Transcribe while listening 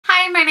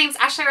Hi, my name's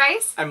Ashley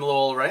Rice. I'm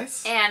Lowell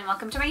Rice. And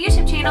welcome to my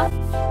YouTube channel.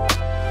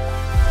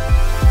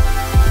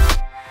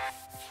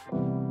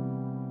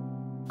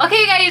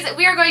 Okay guys,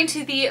 we are going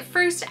to the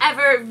first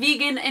ever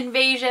vegan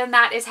invasion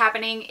that is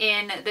happening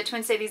in the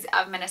Twin Cities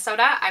of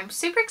Minnesota. I'm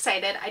super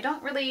excited. I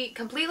don't really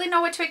completely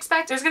know what to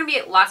expect. There's going to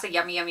be lots of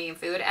yummy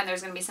food and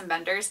there's going to be some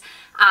vendors.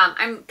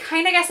 I'm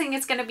kind of guessing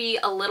it's going to be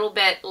a little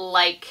bit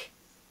like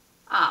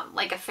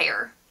a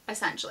fair,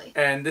 essentially.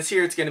 And this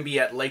year it's going to be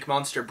at Lake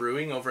Monster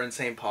Brewing over in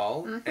St.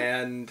 Paul.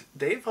 And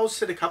they've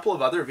hosted a couple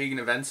of other vegan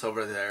events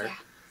over there. Yeah.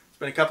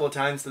 Been a couple of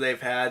times that they've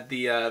had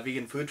the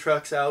vegan food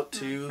trucks out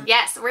too.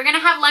 Yes, we're gonna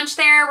have lunch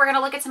there. We're gonna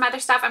look at some other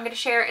stuff. I'm gonna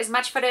share as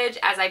much footage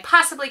as I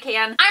possibly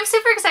can. I'm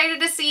super excited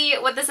to see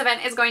what this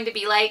event is going to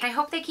be like. I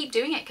hope they keep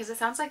doing it because it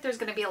sounds like there's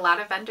gonna be a lot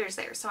of vendors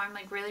there. So I'm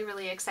like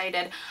really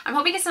excited. I'm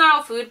hoping it's not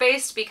all food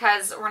based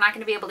because we're not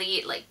gonna be able to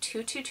eat like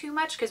too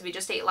much because we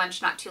just ate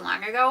lunch not too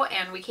long ago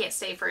and we can't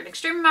stay for an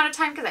extreme amount of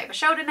time because I have a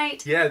show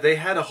tonight. Yeah, they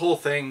had a whole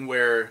thing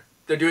where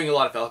they're doing a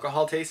lot of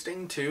alcohol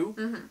tasting too.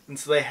 And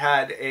so they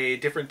had a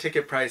different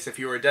ticket price if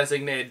you were a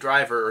designated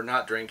driver or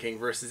not drinking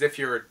versus if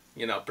you're,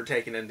 you know,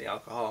 partaking in the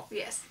alcohol.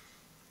 Yes,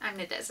 I'm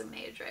the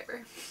designated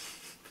driver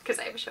because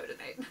I have a show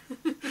tonight.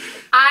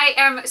 I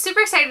am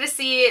super excited to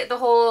see the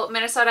whole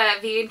Minnesota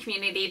vegan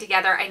community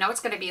together. I know it's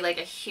going to be like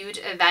a huge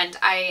event.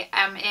 I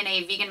am in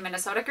a vegan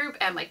Minnesota group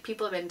and like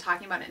people have been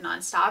talking about it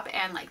nonstop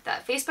and like the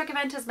Facebook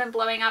event has been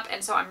blowing up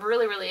and so I'm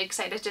really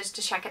excited just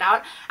to check it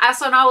out. I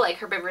also know like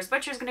Herbivorous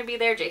Butcher is going to be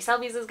there, Jay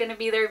Selby's is going to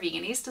be there,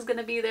 Vegan East is going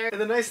to be there. And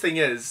the nice thing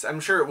is, I'm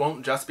sure it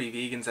won't just be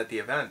vegans at the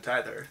event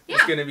either. Yeah.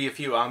 There's going to be a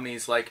few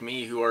omnis like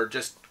me who are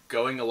just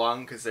going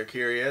along because they're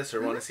curious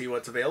or want to see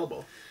what's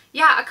available.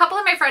 Yeah, a couple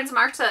of my friends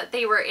marked that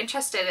they were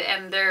interested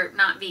and they're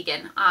not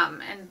vegan.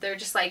 And they're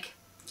just like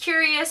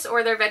curious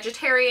or they're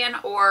vegetarian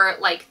or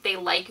like they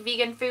like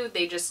vegan food.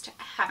 They just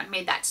haven't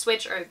made that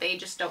switch or they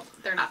just don't,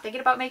 they're not thinking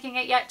about making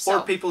it yet. So.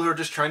 Or people who are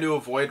just trying to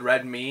avoid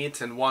red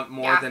meat and want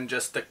more than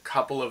just a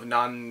couple of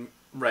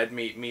non-red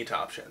meat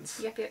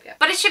options. Yep.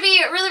 But it should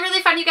be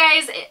really fun, you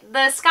guys.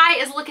 The sky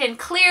is looking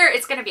clear.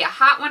 It's going to be a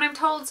hot one, I'm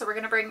told, so we're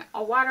going to bring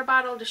a water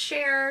bottle to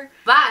share.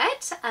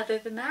 But other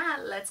than that,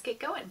 let's get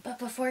going. But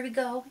before we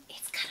go,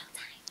 it's cuddle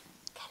time.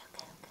 Cuddle.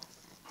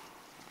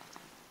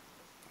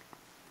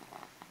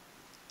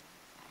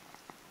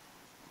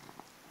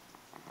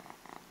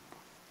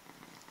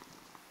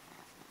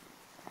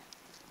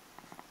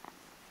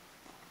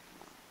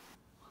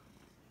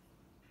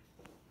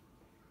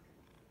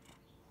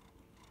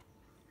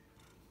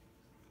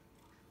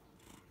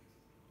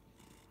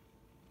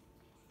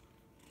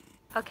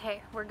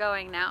 Okay, we're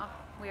going now.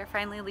 We are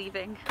finally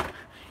leaving.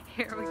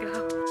 Here we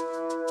go.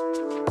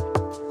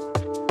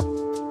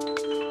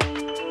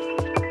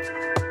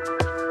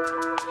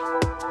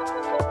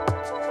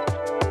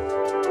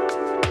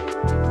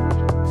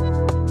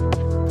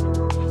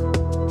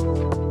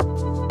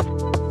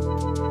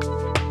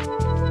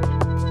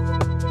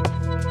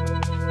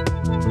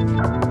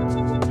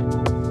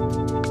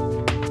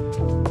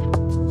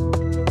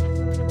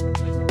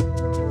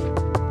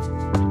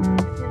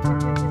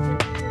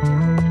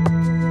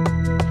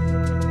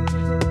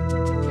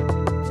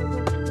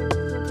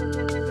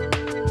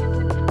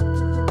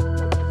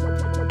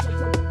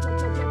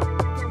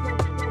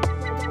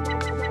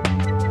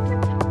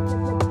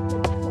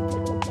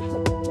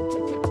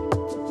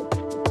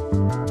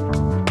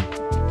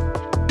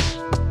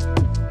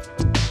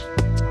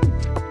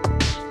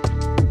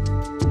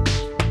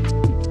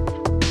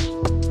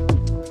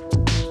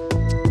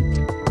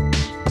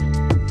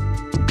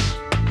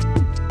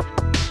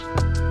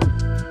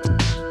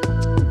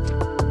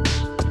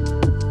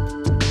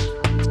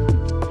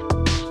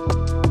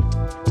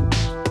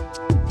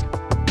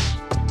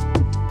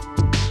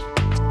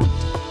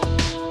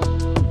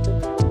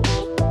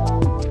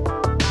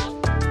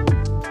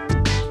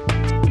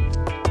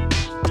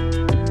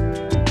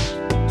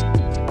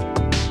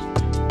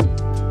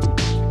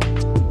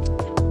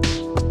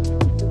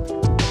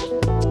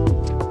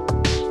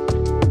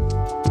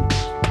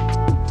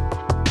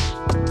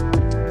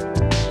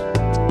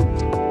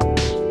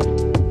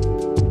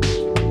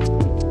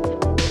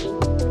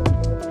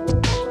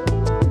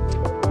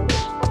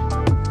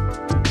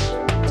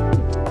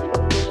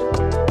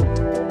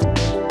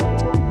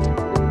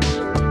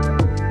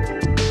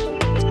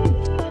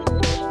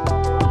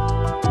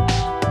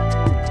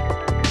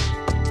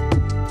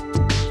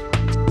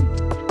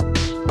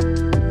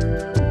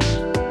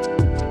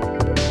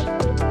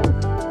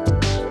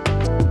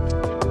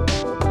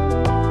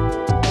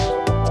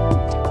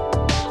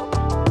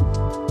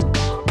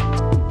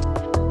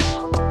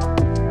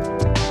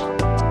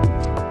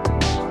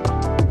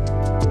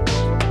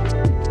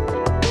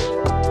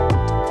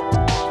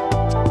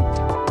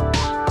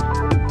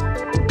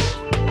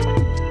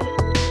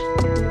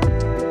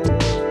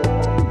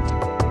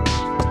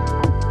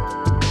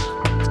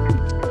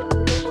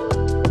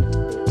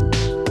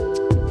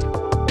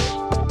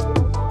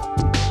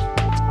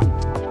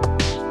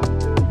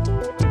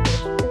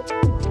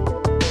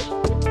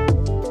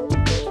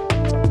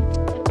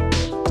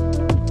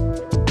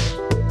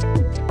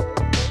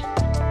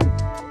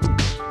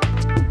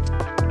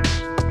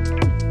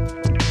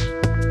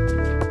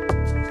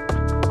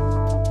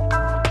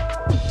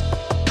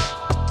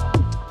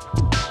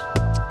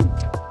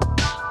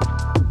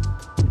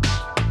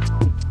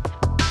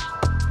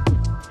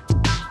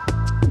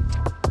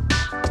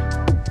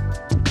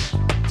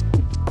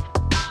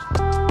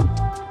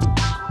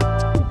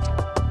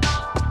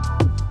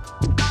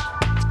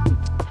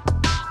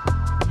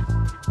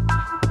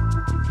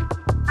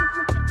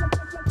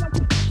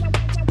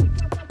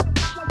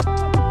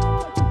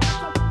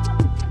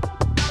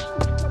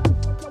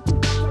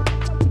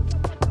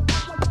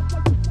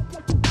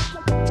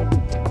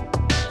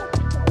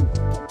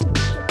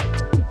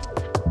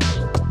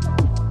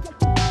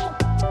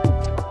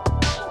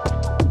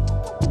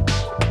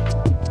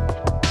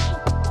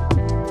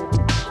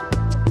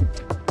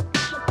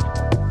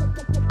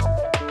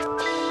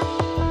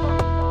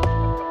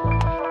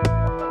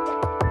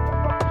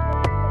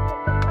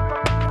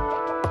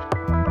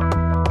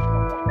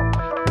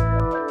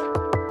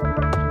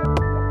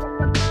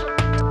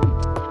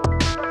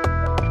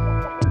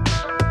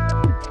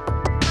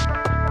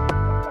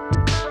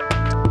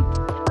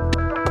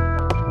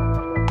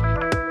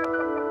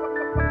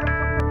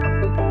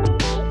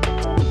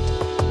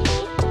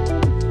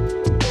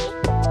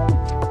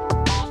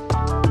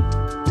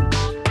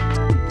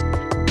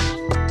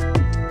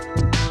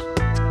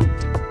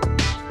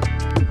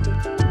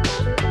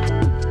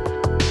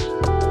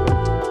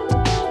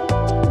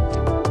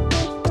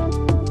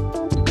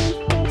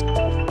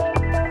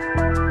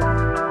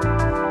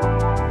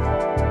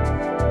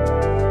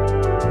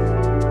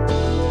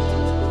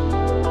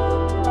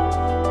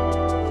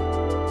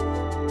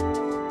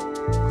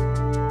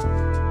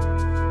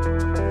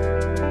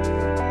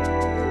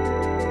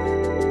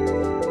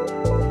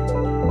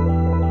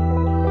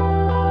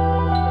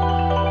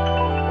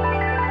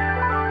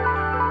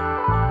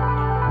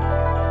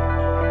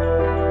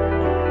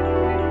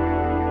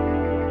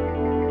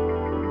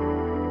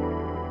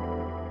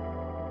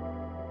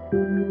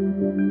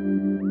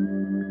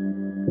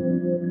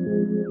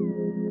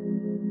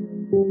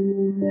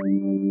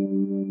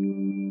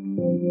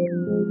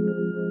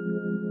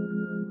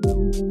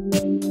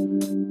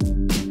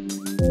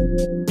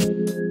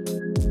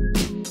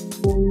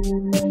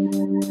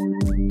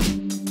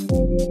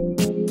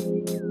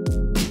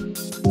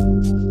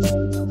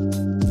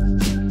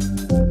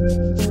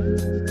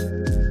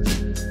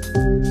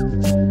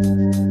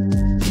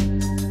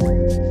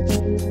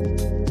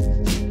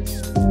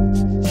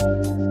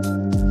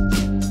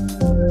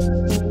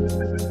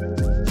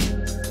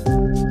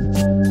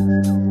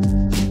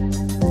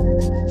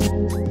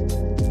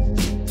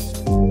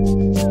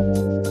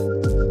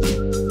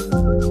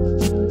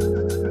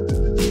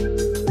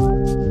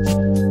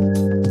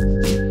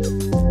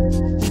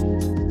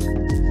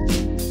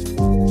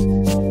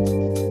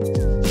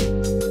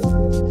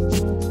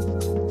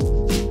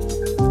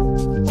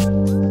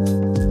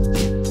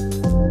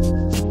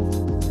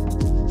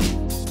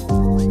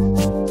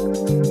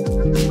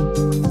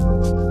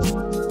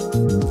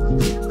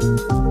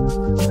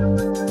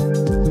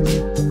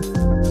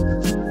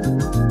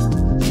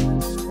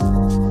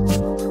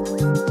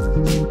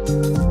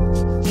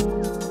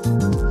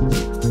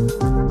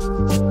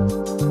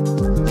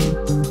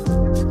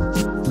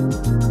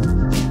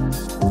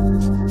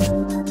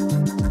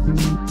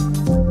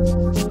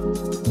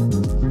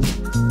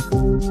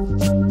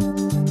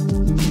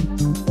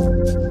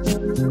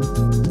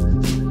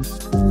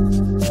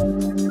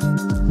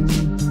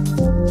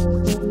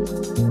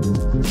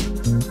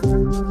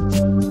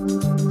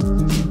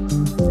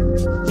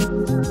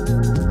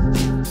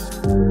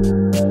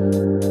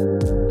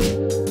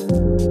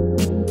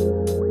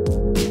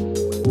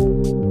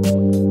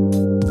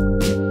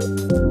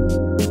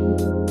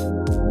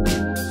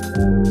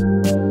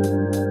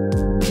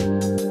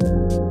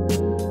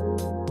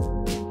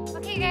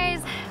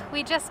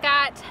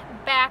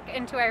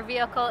 Into our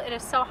vehicle. It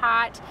is so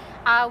hot.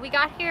 We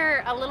got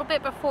here a little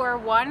bit before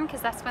 1 because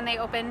that's when they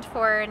opened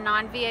for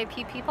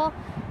non-VIP people,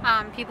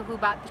 people who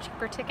bought the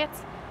cheaper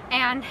tickets,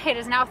 and it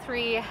is now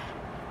 3. It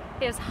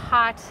is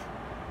hot.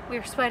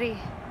 We're sweaty.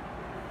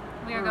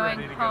 We are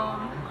going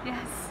home.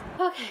 Yes.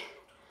 Okay.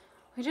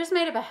 We just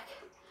made it back.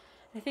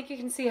 I think you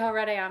can see how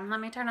red I am. Let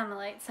me turn on the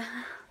lights.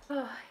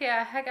 Oh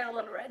yeah, I got a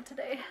little red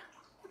today.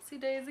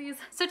 Daisies.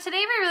 So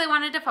today we really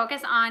wanted to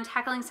focus on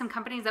tackling some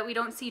companies that we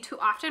don't see too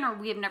often or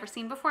we have never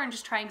seen before and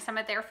just trying some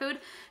of their food.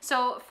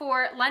 So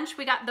for lunch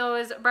we got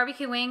those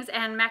barbecue wings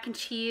and mac and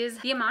cheese.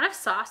 The amount of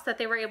sauce that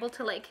they were able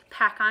to like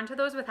pack onto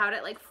those without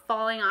it like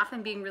falling off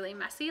and being really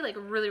messy like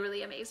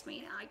really amazed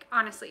me. Like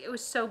honestly, it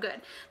was so good.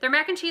 Their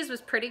mac and cheese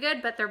was pretty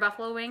good, but their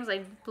buffalo wings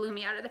like blew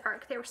me out of the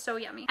park. They were so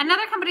yummy.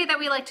 Another company that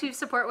we like to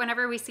support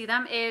whenever we see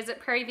them is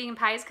Prairie Vegan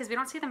Pies because we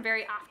don't see them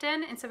very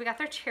often, and so we got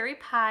their cherry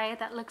pie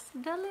that looks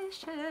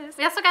delicious.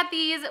 We also got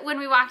these when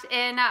we walked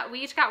in.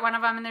 We each got one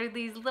of them, and they're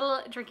these little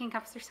drinking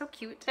cups. They're so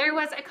cute. There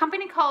was a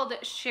company called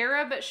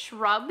Cherub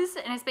Shrubs,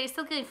 and it's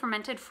basically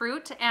fermented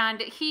fruit, and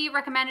he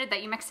recommended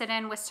that you mix it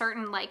in with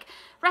certain like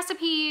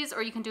recipes,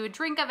 or you can do a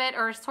drink of it,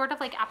 or sort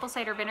of like apple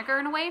cider vinegar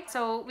in a way.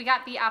 So we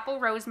got the apple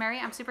rosemary.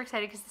 I'm super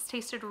excited because this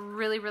tasted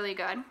really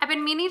good. I've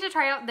been meaning to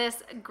try out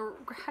this,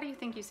 how do you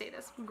think you say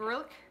this?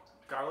 Garlic?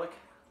 Garlic?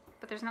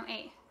 But there's no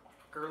A.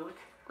 Garlic?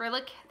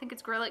 Garlic, I think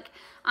it's Garlic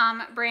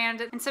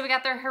brand. And so we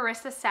got their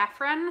harissa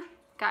saffron.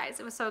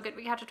 Guys, it was so good.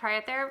 We had to try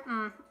it there.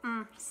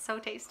 So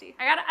tasty.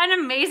 I got an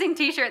amazing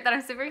t-shirt that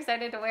I'm super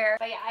excited to wear.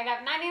 But yeah, I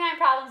got 99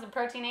 problems and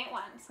protein ain't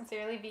one.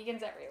 Sincerely,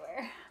 vegans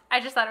everywhere. I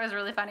just thought it was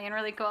really funny and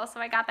really cool, so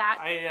I got that.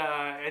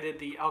 I did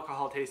the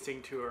alcohol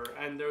tasting tour,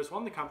 and there was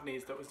one of the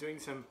companies that was doing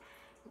some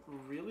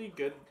really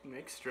good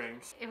mixed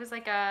drinks. It was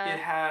like a... It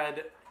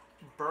had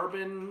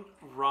bourbon,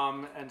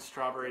 rum, and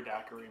strawberry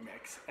daiquiri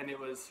mix, and it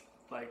was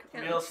like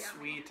real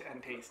sweet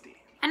and tasty.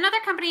 Another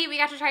company we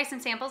got to try some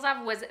samples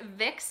of was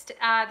Vixed.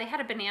 They had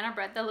a banana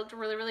bread that looked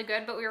really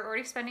good, but we were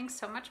already spending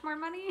so much more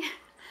money.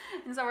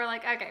 And so we're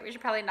like, okay, we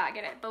should probably not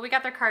get it. But we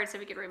got their card so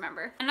we could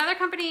remember. Another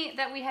company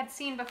that we had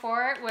seen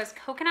before was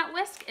Coconut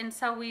Whisk. And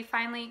so we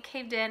finally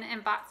caved in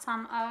and bought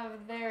some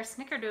of their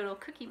Snickerdoodle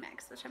cookie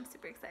mix, which I'm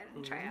super excited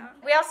to try out.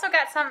 We also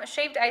got some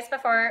shaved ice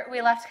before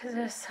we left because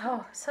it was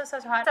so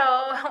hot.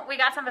 So we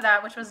got some of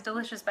that, which was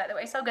delicious, by the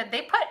way. So good.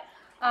 They put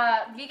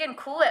vegan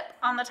Cool Whip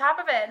on the top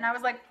of it. And I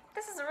was like,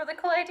 this is a really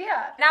cool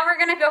idea. Now we're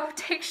gonna go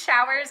take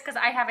showers because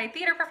I have a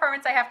theater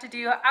performance I have to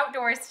do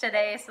outdoors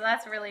today, so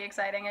that's really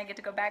exciting. I get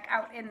to go back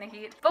out in the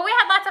heat. But we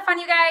had lots of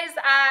fun, you guys.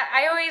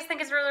 I always think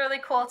it's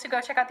really cool to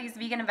go check out these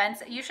vegan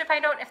events. You should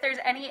find out if there's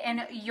any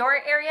in your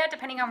area,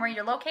 depending on where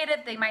you're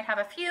located. They might have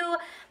a few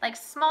like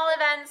small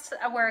events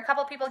where a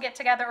couple people get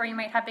together, or you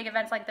might have big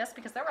events like this,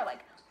 because there were like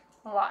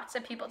lots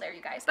of people there,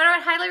 you guys. But I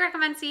would highly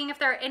recommend seeing if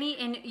there are any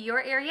in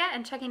your area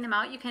and checking them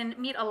out. You can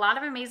meet a lot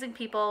of amazing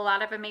people, a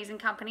lot of amazing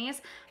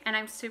companies, and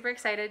I'm super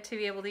excited to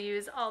be able to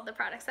use all the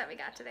products that we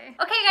got today.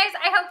 Okay guys,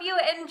 I hope you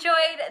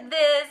enjoyed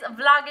this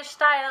vlogish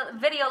style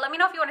video. Let me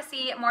know if you want to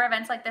see more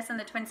events like this in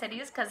the Twin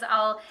Cities, because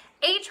I'll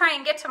A, try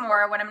and get to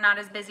more when I'm not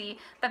as busy,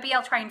 but B,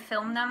 I'll try and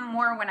film them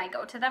more when I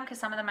go to them, because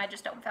some of them I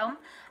just don't film.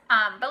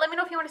 But let me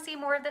know if you want to see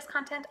more of this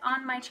content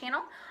on my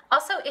channel.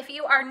 Also, if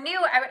you are new,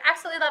 I would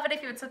absolutely love it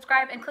if you would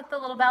subscribe and click the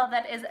little bell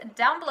that is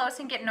down below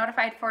so you can get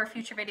notified for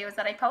future videos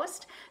that I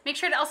post. Make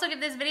sure to also give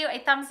this video a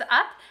thumbs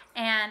up.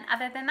 And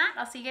other than that,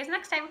 I'll see you guys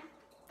next time.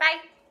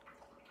 Bye!